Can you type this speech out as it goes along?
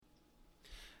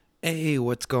Hey,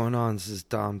 what's going on? This is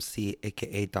Dom C,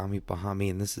 aka Dami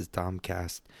Bahami, and this is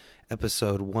Domcast,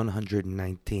 episode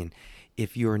 119.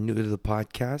 If you are new to the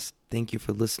podcast, thank you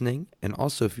for listening. And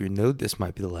also, if you're new, this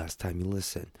might be the last time you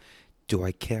listen. Do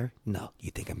I care? No. You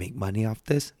think I make money off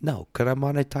this? No. Could I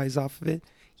monetize off of it?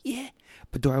 Yeah.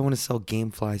 But do I want to sell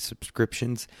Gamefly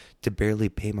subscriptions to barely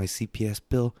pay my CPS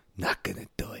bill? Not gonna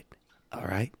do it. All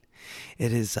right?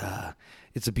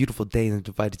 It's a beautiful day in the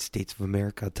divided states of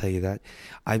America, I'll tell you that.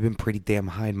 I've been pretty damn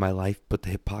high in my life, but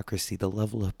the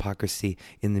level of hypocrisy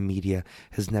in the media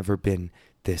has never been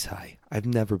this high. I've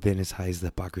never been as high as the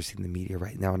hypocrisy in the media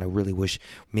right now, and I really wish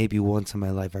maybe once in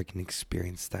my life I can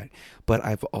experience that. But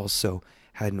I've also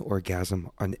had an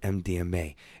orgasm on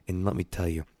MDMA, and let me tell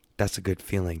you, that's a good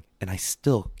feeling, and I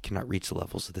still cannot reach the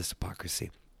levels of this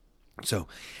hypocrisy. So,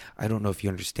 I don't know if you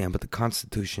understand, but the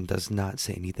Constitution does not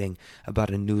say anything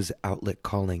about a news outlet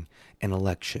calling an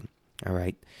election, all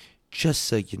right? Just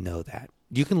so you know that.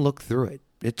 You can look through it.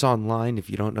 It's online. If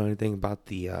you don't know anything about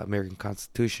the American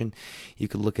Constitution, you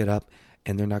can look it up,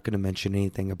 and they're not going to mention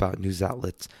anything about news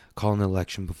outlets calling an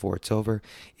election before it's over.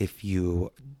 If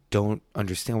you don't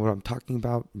understand what I'm talking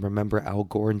about, remember Al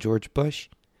Gore and George Bush?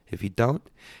 If you don't,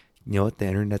 you know what? The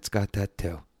internet's got that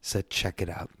too. So check it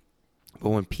out. But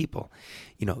when people,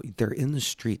 they're in the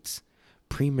streets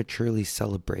prematurely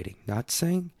celebrating, not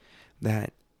saying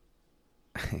that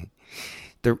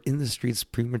they're in the streets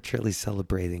prematurely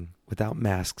celebrating without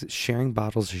masks, sharing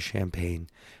bottles of champagne,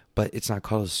 but it's not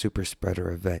called a super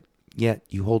spreader event. Yet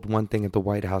you hold one thing at the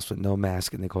White House with no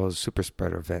mask and they call it a super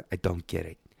spreader event. I don't get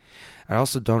it. I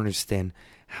also don't understand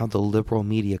how the liberal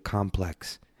media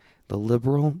complex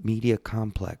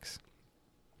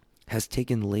has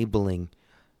taken labeling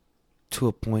to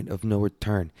a point of no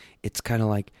return. It's kind of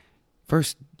like,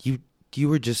 first, you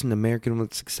were just an American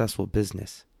with successful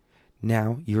business.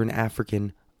 Now, you're an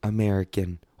African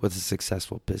American with a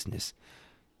successful business.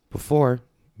 Before,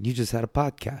 you just had a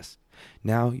podcast.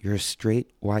 Now, you're a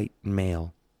straight white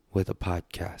male with a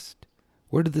podcast.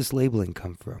 Where did this labeling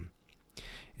come from?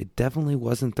 It definitely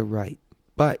wasn't the right.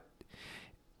 But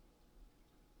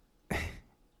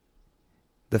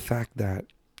the fact that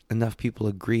enough people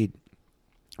agreed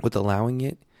with allowing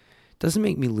it doesn't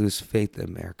make me lose faith in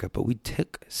America, but we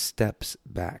took steps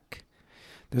back.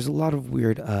 There's a lot of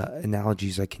weird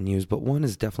analogies I can use, but one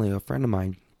is definitely a friend of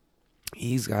mine.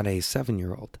 He's got a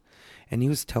 7-year-old, and he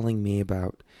was telling me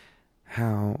about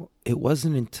how it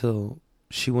wasn't until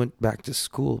she went back to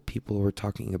school people were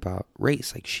talking about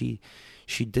race. Like she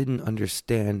didn't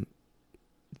understand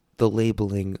the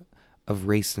labeling of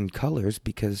race and colors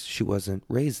because she wasn't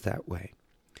raised that way.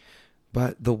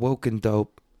 But the woke and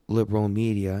dope liberal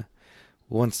media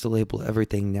wants to label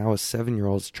everything. Now a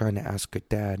 7-year-old's trying to ask her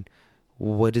dad,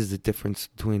 what is the difference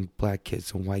between black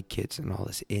kids and white kids and all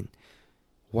this? And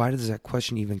why does that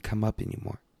question even come up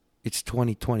anymore? It's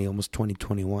 2020, almost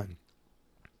 2021.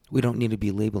 We don't need to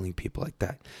be labeling people like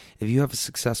that. If you have a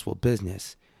successful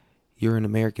business, you're an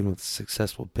American with a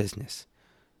successful business.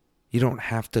 You don't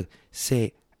have to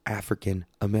say African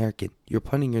American. You're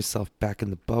putting yourself back in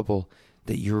the bubble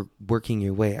that you're working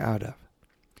your way out of.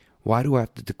 Why do I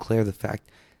have to declare the fact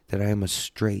that I am a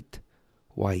straight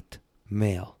white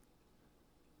male?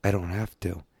 I don't have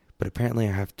to, but apparently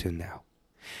I have to now.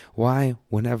 Why,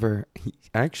 whenever,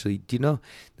 actually, do you know,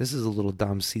 this is a little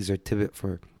Dom Caesar tidbit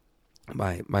for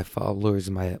my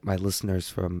followers, my listeners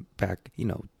from back,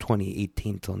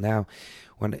 2018 till now.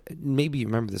 When maybe you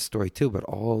remember this story too, but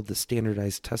all the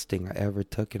standardized testing I ever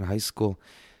took in high school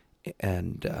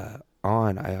and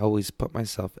I always put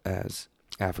myself as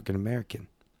African American.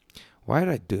 Why did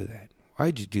I do that? Why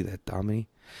did you do that, Dominique?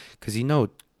 Because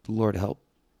Lord help,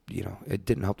 it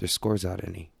didn't help their scores out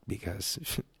any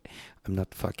because I'm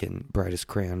not the fucking brightest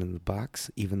crayon in the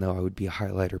box, even though I would be a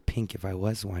highlighter pink if I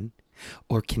was one,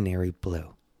 or canary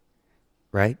blue,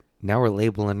 right? Now we're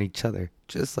labeling each other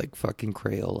just like fucking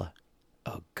Crayola.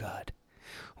 Oh, God.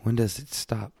 When does it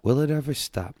stop? Will it ever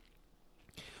stop?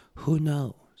 Who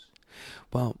knows?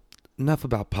 Well, enough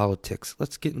about politics.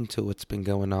 Let's get into what's been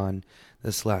going on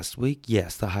this last week.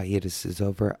 Yes, the hiatus is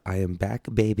over. I am back,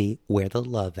 baby. Where the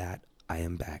love at? I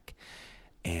am back.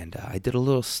 And I did a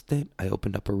little stint. I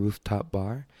opened up a rooftop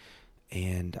bar,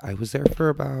 and I was there for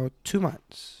about 2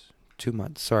 months. 2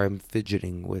 months. Sorry, I'm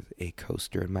fidgeting with a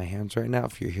coaster in my hands right now.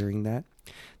 If you're hearing that,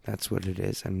 that's what it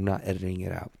is. I'm not editing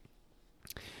it out.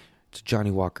 It's a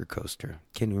Johnny Walker coaster.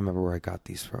 Can't even remember where I got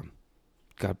these from.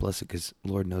 God bless it, because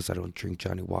Lord knows I don't drink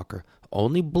Johnny Walker.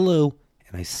 Only blue,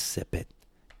 and I sip it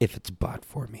if it's bought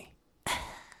for me.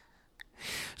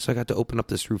 So I got to open up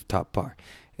this rooftop bar,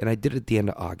 and I did it at the end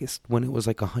of August when it was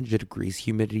like 100 degrees.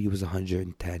 Humidity was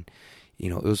 110.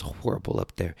 It was horrible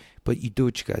up there. But you do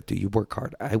what you got to do. You work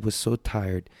hard. I was so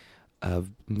tired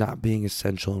of not being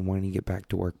essential and wanting to get back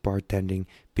to work, bartending,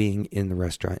 being in the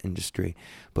restaurant industry.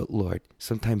 But Lord,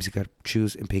 sometimes you got to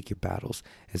choose and pick your battles.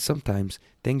 And sometimes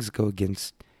things go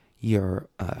against your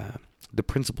the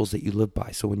principles that you live by.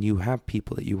 So when you have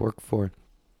people that you work for,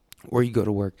 or you go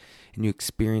to work and you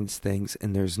experience things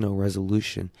and there's no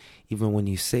resolution, even when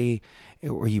you say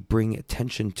or you bring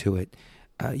attention to it,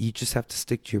 you just have to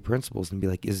stick to your principles and be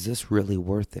like, is this really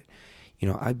worth it?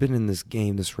 I've been in this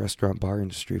game, this restaurant bar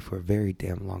industry, for a very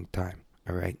damn long time.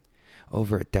 All right,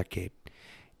 over a decade,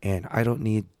 and I don't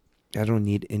need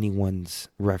anyone's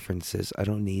references. I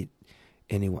don't need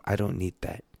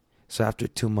that. So after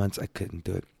 2 months, I couldn't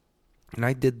do it, and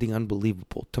I did the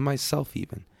unbelievable to myself.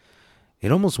 Even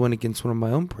it almost went against one of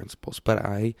my own principles, but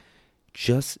I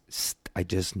just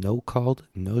no called,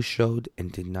 no showed,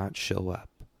 and did not show up,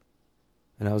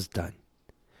 and I was done.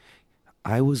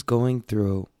 I was going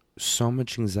through so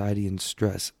much anxiety and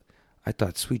stress. I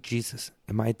thought, sweet Jesus,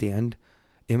 am I at the end?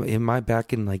 Am I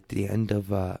back in like the end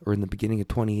of, or in the beginning of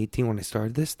 2018 when I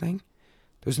started this thing?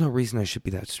 There's no reason I should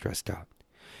be that stressed out.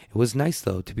 It was nice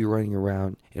though to be running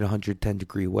around in 110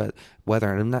 degree weather.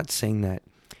 And I'm not saying that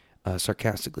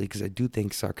sarcastically, because I do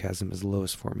think sarcasm is the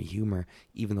lowest form of humor,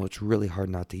 even though it's really hard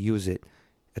not to use it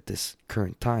at this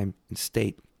current time and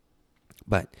state.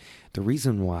 But the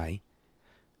reason why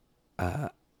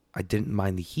I didn't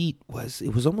mind the heat was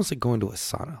it was almost like going to a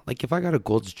sauna. Like if I got a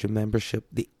Gold's Gym membership,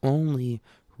 the only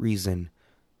reason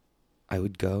I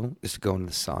would go is to go into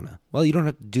the sauna. Well, you don't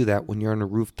have to do that when you're on a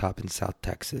rooftop in South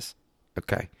Texas.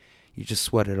 Okay? You just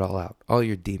sweat it all out. All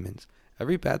your demons.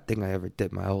 Every bad thing I ever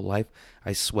did my whole life,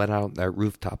 I sweat out on that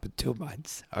rooftop in 2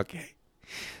 months. Okay?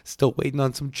 Still waiting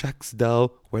on some checks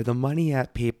though. Where the money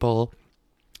at, people?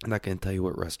 I'm not going to tell you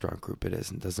what restaurant group it is.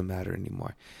 It doesn't matter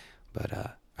anymore.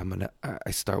 But,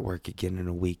 I start work again in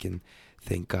a week, and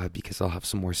thank God, because I'll have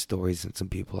some more stories and some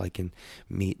people I can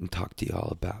meet and talk to you all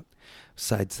about.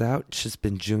 Besides that, it's just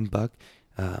been Junebug,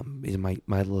 my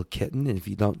little kitten. And if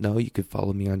you don't know, you can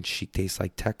follow me on She Tastes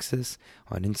Like Texas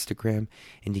on Instagram,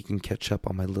 and you can catch up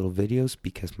on my little videos,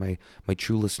 because my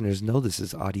true listeners know this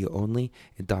is audio only,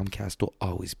 and Domcast will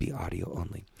always be audio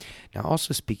only. Now,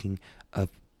 also speaking of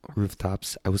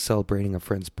rooftops, I was celebrating a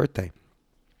friend's birthday.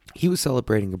 He was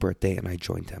celebrating a birthday, and I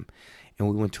joined him. And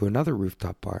we went to another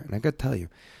rooftop bar. And I got to tell you,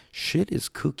 shit is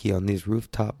kooky on these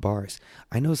rooftop bars.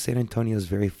 I know San Antonio is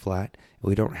very flat, and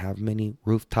we don't have many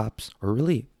rooftops or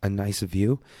really a nice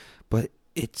view. But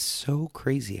it's so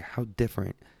crazy how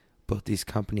different both these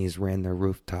companies ran their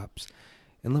rooftops.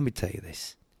 And let me tell you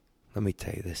this.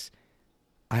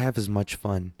 I have as much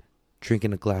fun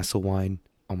drinking a glass of wine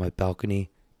on my balcony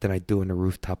than I do on a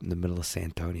rooftop in the middle of San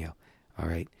Antonio. All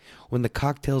right. When the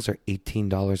cocktails are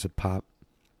 $18 a pop,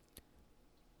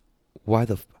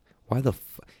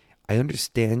 I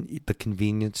understand the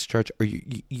convenience charge, or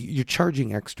you're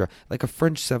charging extra. Like a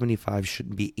French 75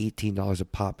 shouldn't be $18 a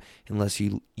pop unless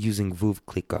you're using Veuve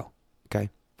Clicquot, okay?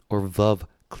 Or Veuve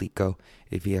Clicquot,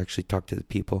 if you actually talk to the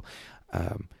people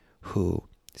who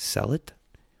sell it,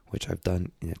 which I've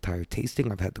done an entire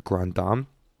tasting. I've had the Grand Dame,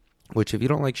 which if you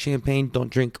don't like champagne,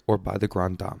 don't drink or buy the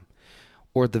Grand Dame.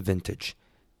 Or the vintage.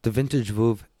 The vintage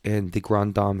Veuve and the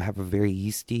Grand Dame have a very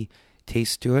yeasty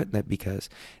taste to it, that because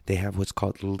they have what's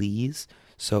called lees.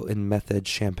 So in Method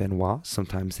Champenois,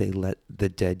 sometimes they let the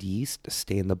dead yeast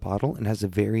stay in the bottle, and has a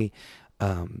very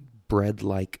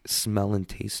bread-like smell and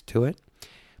taste to it.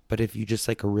 But if you just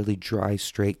like a really dry,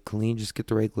 straight, clean, just get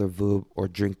the regular Veuve or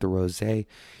drink the rosé.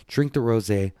 Drink the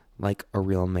rosé like a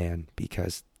real man,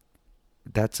 because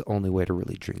that's the only way to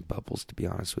really drink bubbles, to be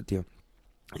honest with you.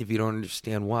 If you don't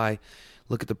understand why,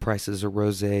 look at the prices of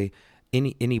rosé,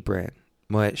 any brand.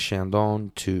 Moet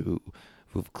Chandon to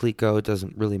Veuve Clicquot, it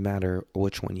doesn't really matter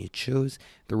which one you choose.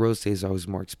 The rosé is always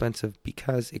more expensive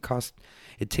because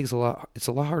it's a lot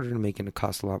harder to make, and it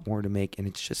costs a lot more to make, and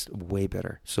it's just way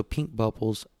better. So pink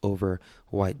bubbles over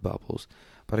white bubbles.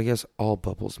 But I guess all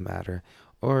bubbles matter.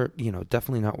 Or,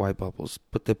 definitely not white bubbles,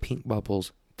 but the pink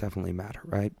bubbles definitely matter,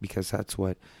 right? Because that's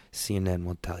what CNN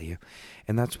will tell you.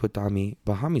 And that's what Dami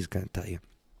Bahami's going to tell you.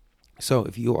 So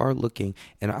if you are looking,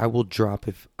 and I will drop,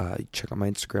 if check out my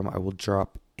Instagram, I will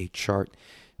drop a chart,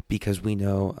 because we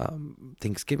know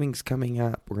Thanksgiving's coming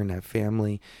up. We're going to have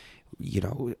family.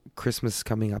 Christmas is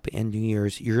coming up and New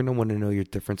Year's. You're going to want to know your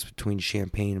difference between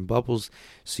champagne and bubbles,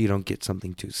 so you don't get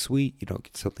something too sweet. You don't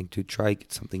get something too dry.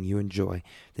 Get something you enjoy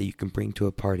that you can bring to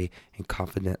a party and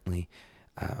confidently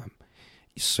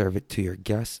serve it to your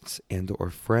guests and or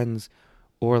friends.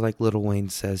 Or like Lil Wayne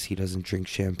says, he doesn't drink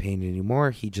champagne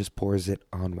anymore. He just pours it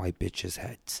on white bitches'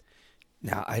 heads.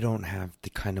 Now, I don't have the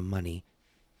kind of money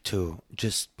to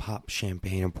just pop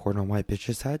champagne and pour it on white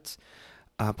bitches' heads.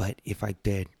 But if I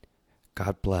did,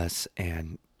 God bless,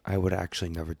 and I would actually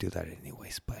never do that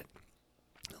anyways. But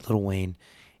Lil Wayne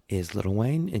is Lil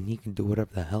Wayne, and he can do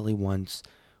whatever the hell he wants.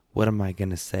 What am I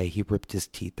gonna say? He ripped his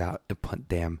teeth out and put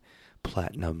damn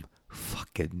platinum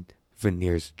fucking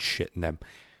veneers and shit in them.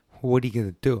 What are you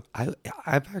gonna do?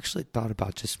 I've actually thought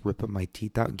about just ripping my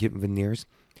teeth out and getting veneers.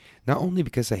 Not only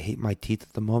because I hate my teeth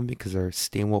at the moment because they're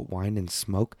stained with wine and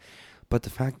smoke, but the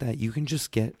fact that you can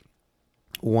just get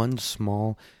one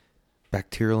small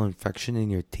bacterial infection in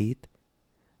your teeth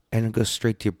and it goes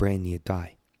straight to your brain and you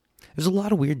die. There's a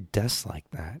lot of weird deaths like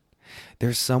that.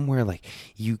 There's somewhere like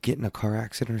you get in a car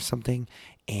accident or something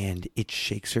and it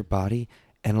shakes your body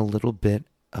and a little bit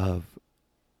of,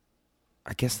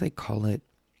 I guess they call it,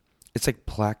 it's like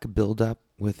plaque buildup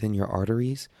within your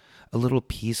arteries. A little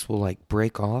piece will like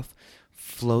break off,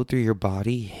 flow through your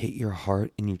body, hit your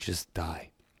heart, and you just die.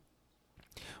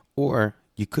 Or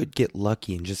you could get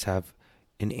lucky and just have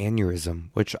an aneurysm,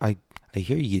 which I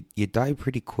hear you die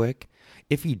pretty quick.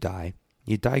 If you die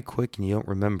quick and you don't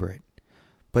remember it.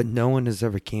 But no one has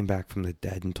ever came back from the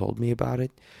dead and told me about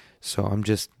it. So I'm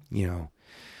just, I'm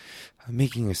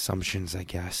making assumptions, I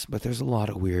guess. But there's a lot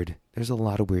of weird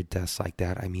deaths like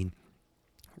that. I mean,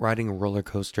 riding a roller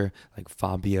coaster like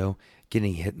Fabio,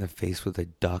 getting hit in the face with a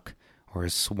duck or a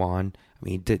swan. I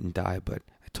mean, he didn't die, but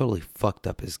it totally fucked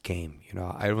up his game.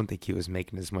 I don't think he was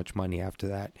making as much money after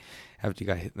that, after he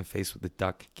got hit in the face with a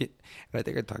duck. And I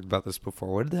think I talked about this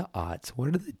before. What are the odds? What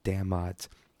are the damn odds?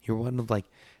 You're one of like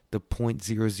the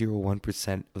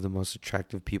 0.001% of the most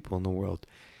attractive people in the world.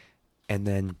 And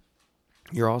then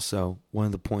you're also one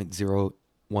of the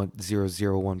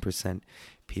 0.001%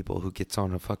 people who gets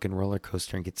on a fucking roller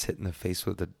coaster and gets hit in the face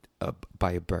with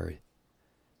by a bird.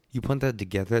 You put that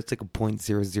together, it's like a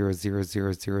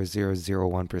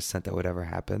 0.0000001% that would ever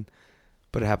happen.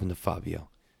 But it happened to Fabio.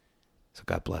 So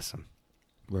God bless him.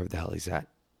 Wherever the hell he's at.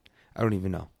 I don't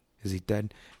even know. Is he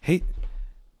dead? Hey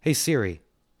Siri.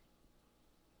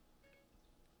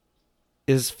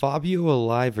 Is Fabio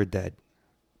alive or dead?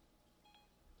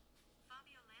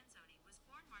 Fabio Lanzoni was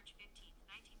born March 15th,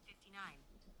 1959,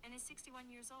 and is 61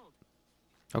 years old.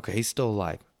 Okay, he's still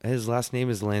alive. His last name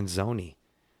is Lanzoni.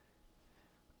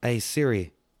 Hey,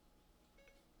 Siri.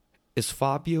 Is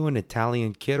Fabio an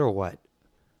Italian kid or what?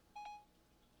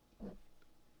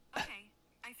 Okay,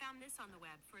 I found this on the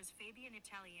web for his Fabian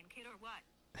Italian kid or what?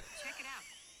 Check it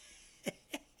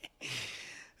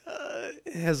out.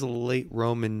 It has a late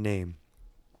Roman name.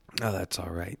 Oh, that's all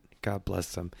right. God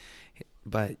bless him.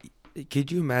 But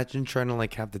could you imagine trying to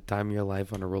like have the time of your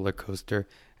life on a roller coaster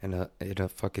and a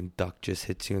fucking duck just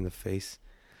hits you in the face?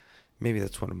 Maybe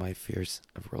that's one of my fears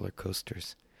of roller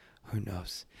coasters. Who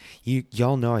knows?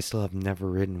 Y'all know I still have never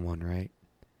ridden one, right?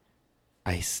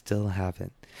 I still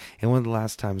haven't. And one of the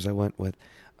last times I went with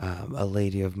a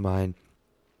lady of mine,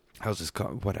 I was just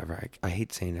called, whatever. I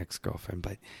hate saying ex-girlfriend,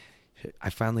 but I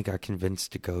finally got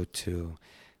convinced to go to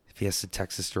Fiesta,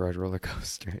 Texas to ride roller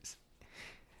coasters.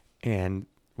 And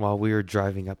while we were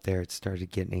driving up there, it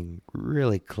started getting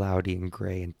really cloudy and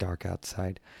gray and dark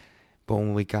outside. But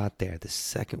when we got there, the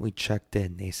second we checked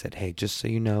in, they said, hey, just so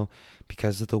you know,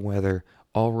 because of the weather,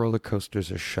 all roller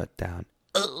coasters are shut down.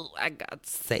 Oh, I got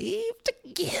saved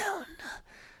again.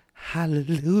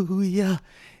 Hallelujah.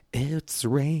 It's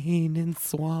raining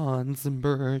swans and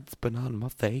birds, but on my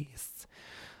face.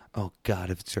 Oh, God,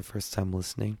 if it's your first time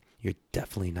listening, you're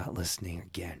definitely not listening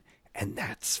again. And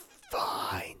that's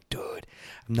fine, dude.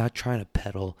 I'm not trying to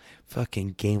peddle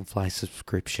fucking Gamefly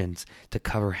subscriptions to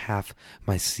cover half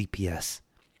my CPS.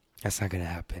 That's not going to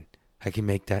happen. I can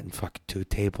make that in fucking 2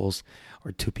 tables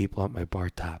or 2 people at my bar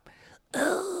top.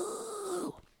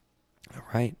 Oh. All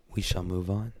right, we shall move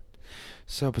on.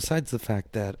 So besides the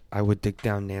fact that I would dig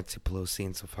down Nancy Pelosi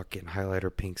in some fucking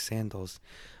highlighter pink sandals,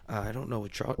 I don't know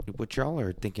what y'all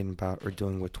are thinking about or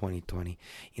doing with 2020.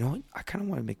 You know what? I kind of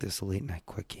want to make this a late night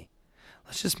quickie.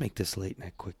 Let's just make this a late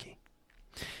night quickie.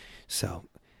 So,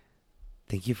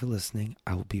 thank you for listening.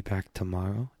 I will be back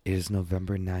tomorrow. It is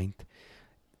November 9th.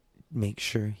 Make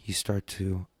sure you start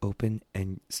to open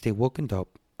and stay woke and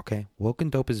dope. Okay? Woke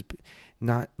and dope is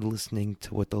not listening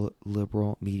to what the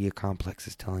liberal media complex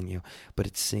is telling you, but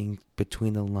it's seeing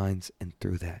between the lines and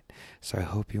through that. So I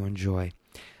hope you enjoy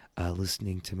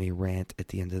listening to me rant at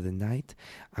the end of the night.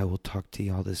 I will talk to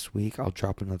y'all this week. I'll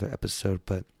drop another episode,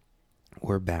 but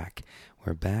we're back.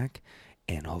 We're back,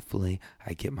 and hopefully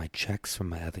I get my checks from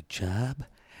my other job,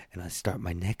 and I start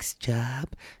my next job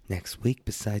next week.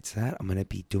 Besides that, I'm going to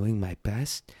be doing my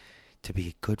best to be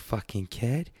a good fucking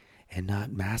kid and not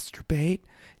masturbate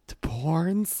to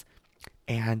porns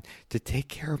and to take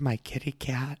care of my kitty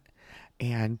cat,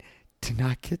 and to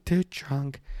not get too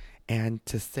drunk, and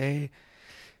to say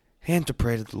and to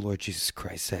pray to the Lord Jesus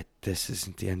Christ that this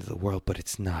isn't the end of the world, but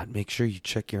it's not. Make sure you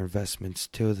check your investments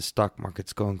too. The stock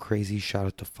market's going crazy. Shout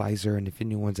out to Pfizer. And if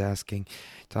anyone's asking,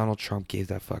 Donald Trump gave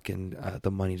that fucking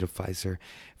the money to Pfizer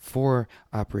for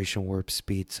Operation Warp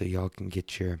Speed, so y'all can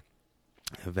get your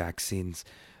vaccines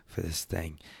for this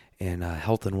thing. And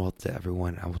health and wealth to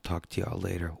everyone. I will talk to y'all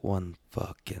later. One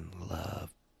fucking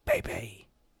love, baby.